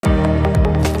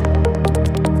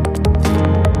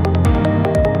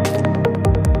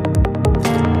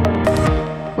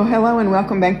Hello, and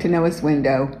welcome back to Noah's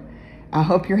Window. I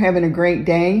hope you're having a great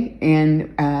day,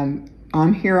 and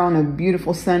I'm here on a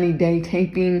beautiful sunny day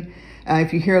taping.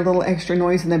 If you hear a little extra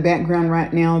noise in the background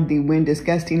right now, the wind is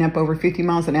gusting up over 50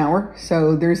 miles an hour,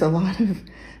 so there's a lot of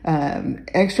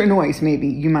extra noise maybe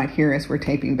you might hear as we're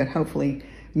taping, but hopefully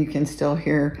you can still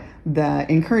hear the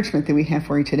encouragement that we have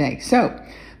for you today. So,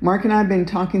 Mark and I have been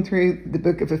talking through the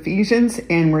book of Ephesians,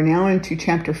 and we're now into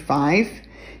chapter 5.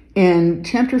 And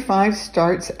chapter 5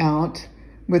 starts out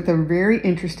with a very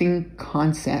interesting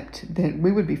concept that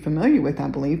we would be familiar with, I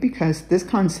believe, because this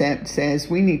concept says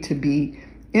we need to be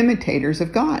imitators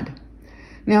of God.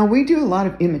 Now, we do a lot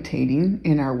of imitating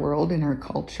in our world, in our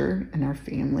culture, in our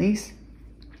families.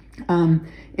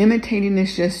 Imitating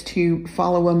is just to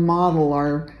follow a model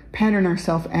or pattern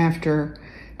ourselves after.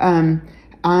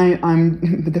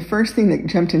 The first thing that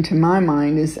jumped into my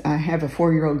mind is I have a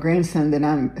 4-year-old grandson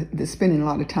that's spending a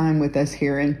lot of time with us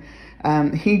here, and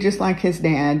he, just like his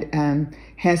dad,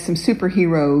 has some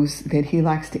superheroes that he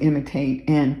likes to imitate.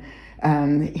 And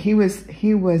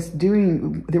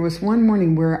there was one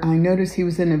morning where I noticed he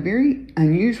was in a very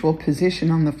unusual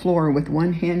position on the floor with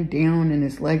one hand down and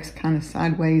his legs kind of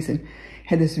sideways, and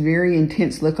had this very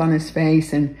intense look on his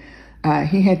face. And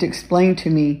he had to explain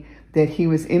to me that he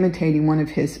was imitating one of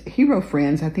his hero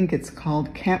friends. I think it's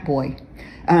called Catboy.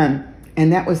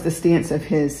 And that was the stance of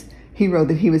his hero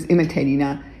that he was imitating.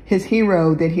 Now, his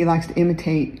hero that he likes to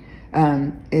imitate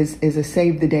is a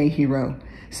save the day hero.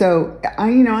 So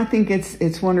I think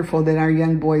it's wonderful that our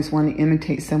young boys want to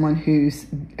imitate someone who's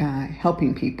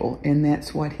helping people, and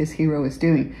that's what his hero is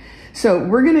doing. So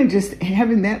we're going to just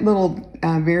having that little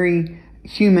very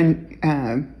human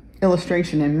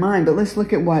illustration in mind, but let's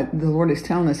look at what the Lord is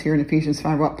telling us here in Ephesians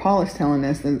 5, what Paul is telling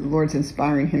us, that the Lord's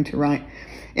inspiring him to write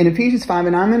in Ephesians 5,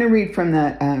 and I'm going to read from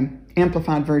the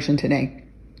Amplified Version today.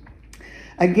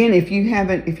 Again, if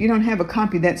you don't have a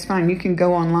copy, that's fine. You can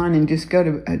go online and just go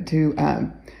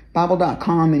to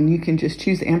Bible.com, and you can just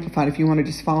choose the Amplified if you want to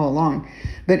just follow along.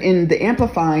 But in the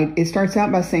Amplified, it starts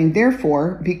out by saying,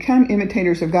 therefore, become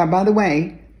imitators of God. By the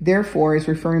way, therefore is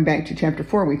referring back to chapter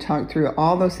 4. We talked through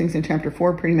all those things in chapter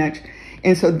 4 pretty much.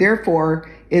 And so therefore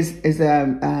is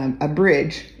a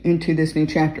bridge into this new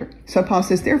chapter. So Paul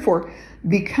says, therefore,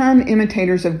 become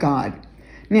imitators of God.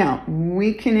 Now,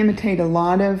 we can imitate a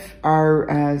lot of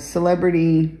our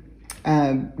celebrity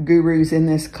gurus in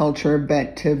this culture,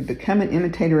 but to become an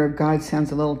imitator of God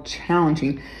sounds a little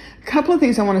challenging. A couple of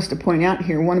things I want us to point out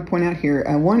here. One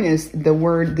is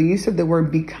the use of the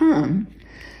word become.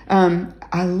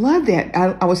 I love that.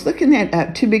 I was looking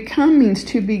at to become means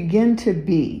to begin to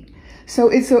be. So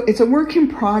it's a work in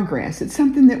progress. It's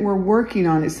something that we're working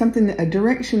on. It's a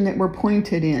direction that we're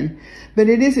pointed in, but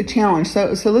it is a challenge.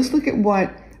 So let's look at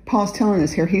what Paul's telling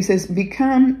us here. He says,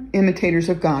 become imitators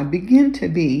of God. Begin to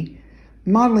be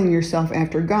modeling yourself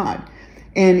after God.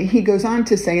 And he goes on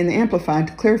to say in the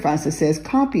Amplified, clarifies, it says,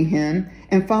 copy him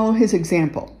and follow his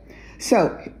example.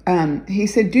 So he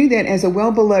said, do that as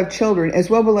well-beloved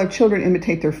children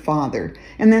imitate their father.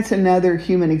 And that's another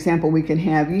human example we can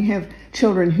have. You have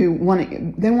children who want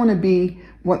to be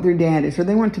what their dad is, or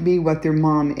they want to be what their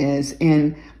mom is,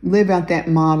 and live out that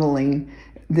modeling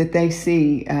that they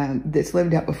see that's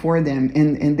lived out before them.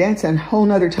 And that's a whole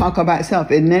nother talk about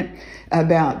itself, isn't it?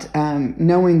 About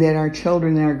knowing that our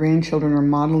children and our grandchildren are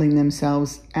modeling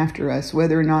themselves after us,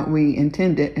 whether or not we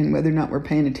intend it and whether or not we're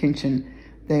paying attention.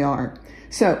 They are.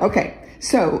 So, okay.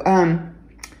 So,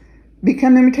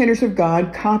 become imitators of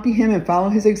God, copy him and follow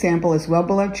his example as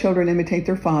well-beloved children imitate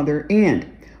their father,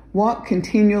 and walk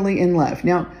continually in love.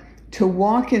 Now, to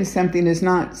walk in something is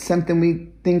not something we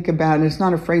think about. It's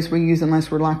not a phrase we use unless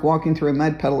we're like walking through a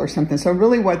mud puddle or something. So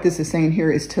really what this is saying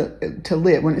here is to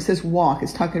live. When it says walk,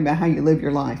 it's talking about how you live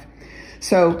your life.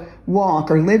 So walk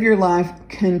or live your life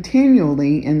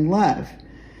continually in love.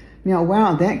 Now,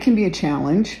 wow, that can be a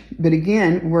challenge. But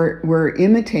again, we're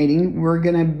imitating. We're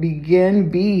going to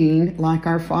begin being like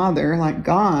our Father, like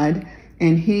God,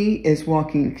 and he is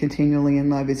walking continually in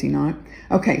love, is he not?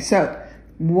 Okay, so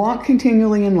walk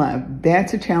continually in love.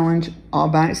 That's a challenge all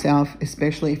by itself,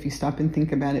 especially if you stop and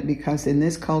think about it, because in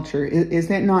this culture, is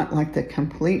that not like the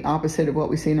complete opposite of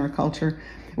what we see in our culture?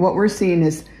 What we're seeing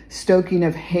is stoking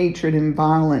of hatred and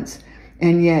violence,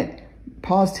 and yet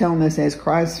Paul's telling us as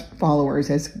Christ followers,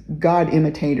 as God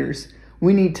imitators,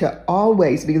 we need to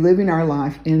always be living our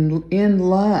life in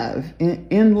love.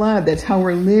 In love, that's how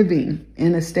we're living,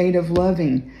 in a state of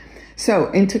loving. So,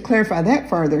 and to clarify that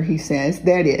further, he says,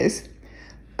 that is,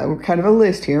 kind of a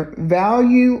list here,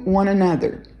 value one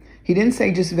another. He didn't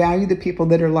say just value the people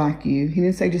that are like you. He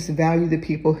didn't say just value the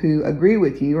people who agree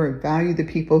with you or value the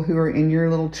people who are in your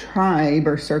little tribe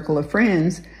or circle of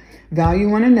friends. Value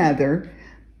one another.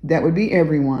 That would be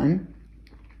everyone.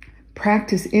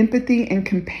 Practice empathy and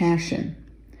compassion.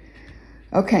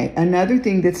 Okay, another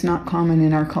thing that's not common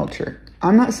in our culture.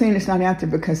 I'm not saying it's not out there,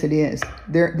 because it is.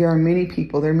 There are many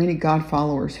people, there are many God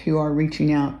followers who are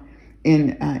reaching out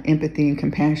in empathy and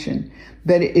compassion.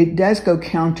 But it does go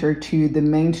counter to the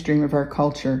mainstream of our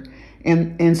culture.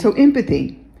 And so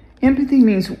empathy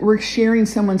means we're sharing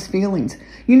someone's feelings.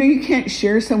 You know, you can't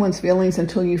share someone's feelings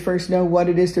until you first know what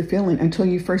it is they're feeling, until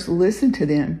you first listen to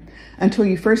them, until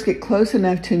you first get close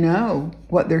enough to know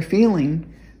what they're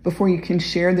feeling before you can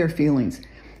share their feelings.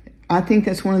 I think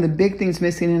that's one of the big things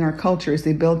missing in our culture, is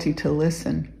the ability to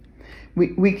listen.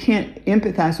 We can't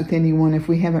empathize with anyone if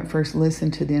we haven't first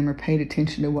listened to them or paid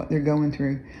attention to what they're going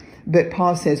through. But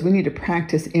Paul says we need to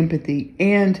practice empathy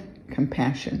and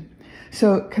compassion.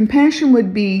 So compassion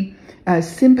would be a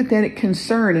sympathetic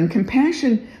concern, and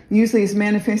compassion usually is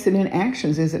manifested in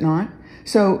actions, is it not?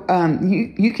 So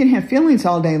you can have feelings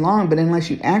all day long, but unless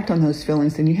you act on those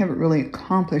feelings, then you haven't really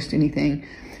accomplished anything.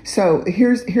 So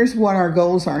here's what our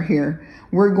goals are here.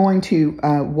 We're going to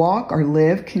walk or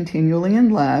live continually in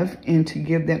love, and to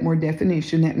give that more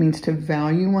definition, that means to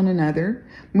value one another.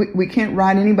 We can't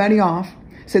write anybody off.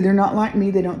 So they're not like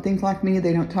me, they don't think like me,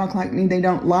 they don't talk like me, they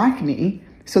don't like me,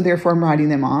 so therefore I'm writing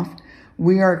them off.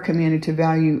 We are commanded to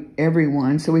value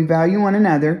everyone, so we value one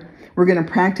another. We're going to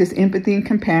practice empathy and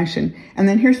compassion. And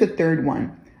then here's the third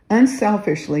one: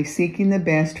 unselfishly seeking the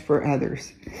best for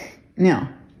others. Now,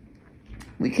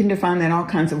 we can define that all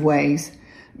kinds of ways,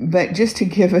 but just to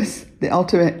give us the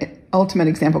ultimate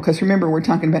example, because remember, we're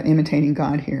talking about imitating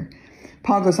God here.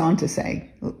 Paul goes on to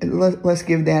say, let's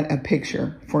give that a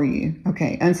picture for you.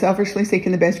 Okay, unselfishly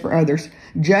seeking the best for others,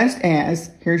 just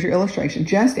as, here's your illustration,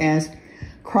 just as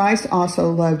Christ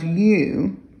also loved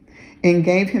you and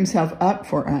gave himself up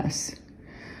for us.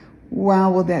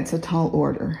 Wow, well, that's a tall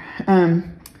order.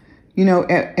 You know,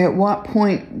 at what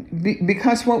point,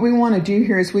 because what we want to do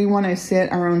here is we want to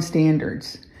set our own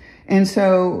standards. And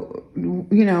so,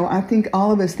 you know, I think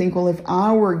all of us think, well, if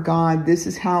I were God, this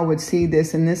is how I would see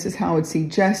this, and this is how I would see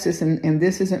justice, and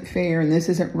this isn't fair, and this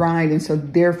isn't right, and so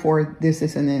therefore this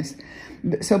isn't this.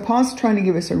 So Paul's trying to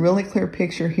give us a really clear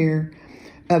picture here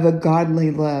of a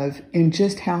godly love and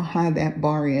just how high that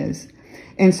bar is.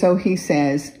 And so he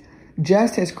says,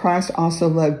 just as Christ also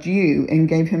loved you and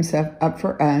gave himself up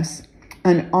for us,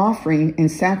 an offering and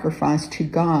sacrifice to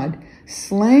God,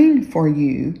 slain for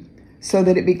you, so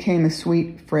that it became a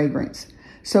sweet fragrance.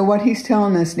 So what he's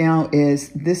telling us now is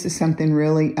this is something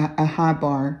really a high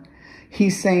bar.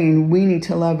 He's saying we need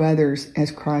to love others as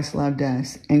Christ loved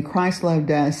us. And Christ loved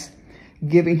us,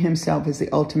 giving himself as the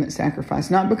ultimate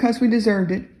sacrifice. Not because we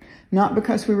deserved it, not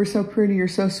because we were so pretty or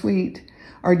so sweet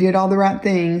or did all the right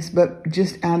things, but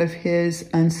just out of his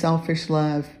unselfish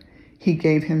love, he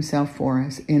gave himself for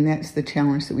us. And that's the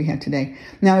challenge that we have today.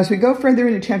 Now, as we go further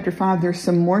into chapter 5, there's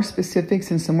some more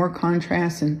specifics and some more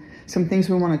contrasts and some things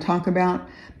we want to talk about.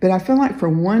 But I feel like for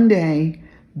one day,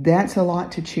 that's a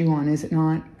lot to chew on, is it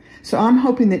not? So I'm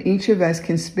hoping that each of us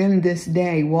can spend this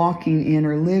day walking in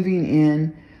or living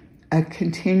in a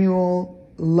continual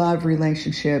love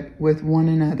relationship with one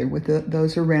another, with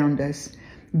those around us,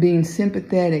 being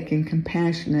sympathetic and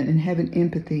compassionate and having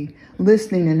empathy,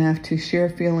 listening enough to share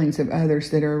feelings of others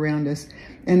that are around us.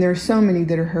 And there are so many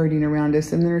that are hurting around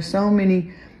us, and there are so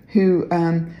many who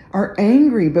are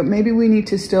angry, but maybe we need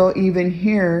to still even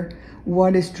hear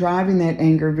what is driving that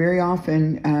anger. Very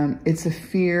often it's a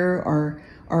fear or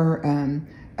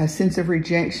a sense of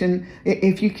rejection.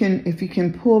 If you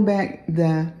can pull back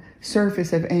the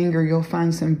surface of anger, you'll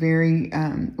find some very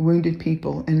wounded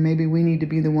people, and maybe we need to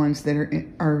be the ones that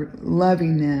are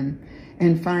loving them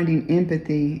and finding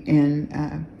empathy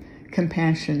and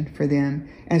compassion for them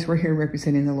as we're here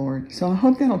representing the Lord. So I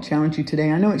hope that'll challenge you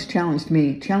today. I know it's challenged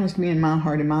me in my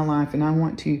heart, in my life, and I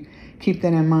want to keep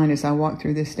that in mind as I walk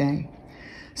through this day.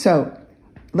 So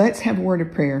let's have a word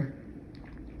of prayer.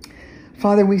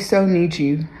 Father, we so need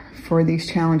you for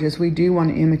these challenges. We do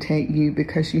want to imitate you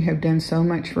because you have done so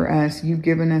much for us. You've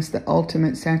given us the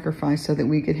ultimate sacrifice so that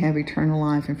we could have eternal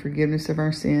life and forgiveness of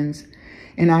our sins.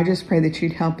 And I just pray that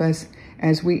you'd help us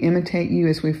as we imitate you,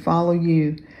 as we follow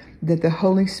you, that the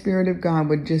Holy Spirit of God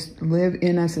would just live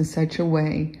in us in such a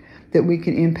way that we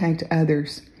can impact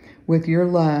others with your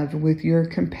love, with your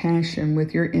compassion,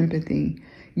 with your empathy.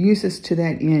 Use us to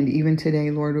that end even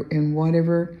today, Lord. In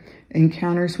whatever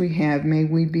encounters we have, may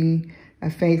we be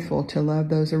faithful to love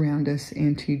those around us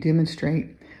and to demonstrate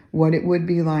what it would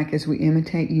be like as we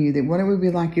imitate you, that what it would be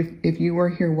like if you were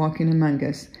here walking among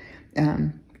us.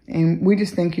 And we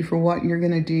just thank you for what you're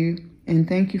going to do, and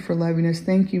thank you for loving us.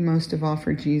 Thank you most of all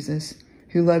for Jesus,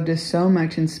 who loved us so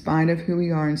much in spite of who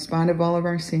we are, in spite of all of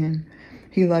our sin.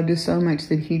 He loved us so much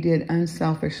that he did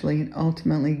unselfishly and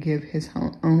ultimately give his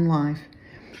own life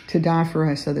to die for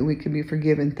us so that we could be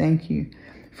forgiven. Thank you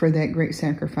for that great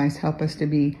sacrifice. Help us to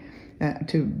be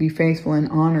faithful and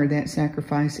honor that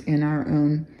sacrifice in our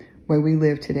own way we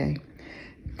live today.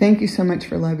 Thank you so much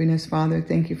for loving us, Father.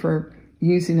 Thank you for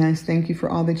using us. Thank you for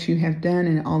all that you have done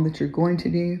and all that you're going to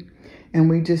do. And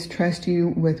we just trust you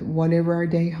with whatever our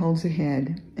day holds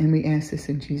ahead. And we ask this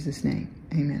in Jesus' name.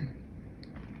 Amen.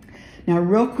 Now,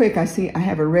 real quick, I see I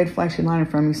have a red flashing light in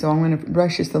front of me, so I'm going to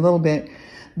rush this a little bit.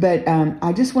 But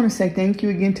I just want to say thank you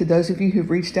again to those of you who've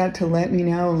reached out to let me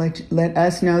know, let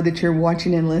us know that you're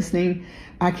watching and listening.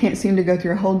 I can't seem to go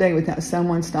through a whole day without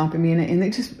someone stopping me, and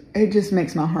it just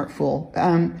makes my heart full.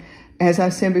 As I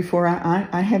said before,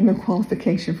 I have no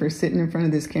qualification for sitting in front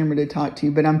of this camera to talk to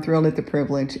you, but I'm thrilled at the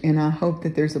privilege, and I hope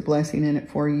that there's a blessing in it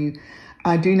for you.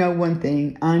 I do know one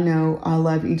thing. I know I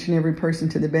love each and every person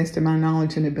to the best of my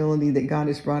knowledge and ability that God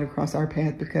has brought across our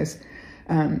path, because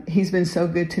he's been so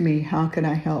good to me. How could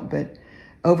I help but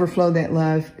overflow that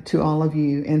love to all of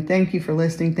you? And thank you for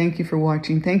listening. Thank you for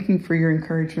watching. Thank you for your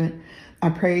encouragement. I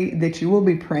pray that you will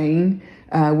be praying.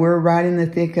 We're right in the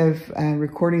thick of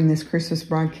recording this Christmas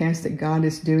broadcast that God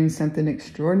is doing something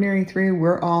extraordinary through.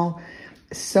 We're all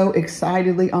so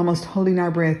excitedly almost holding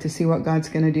our breath to see what God's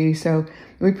going to do. So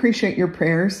we appreciate your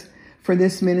prayers for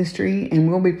this ministry, and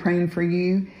we'll be praying for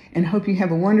you, and hope you have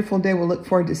a wonderful day. We'll look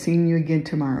forward to seeing you again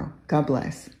tomorrow. God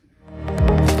bless.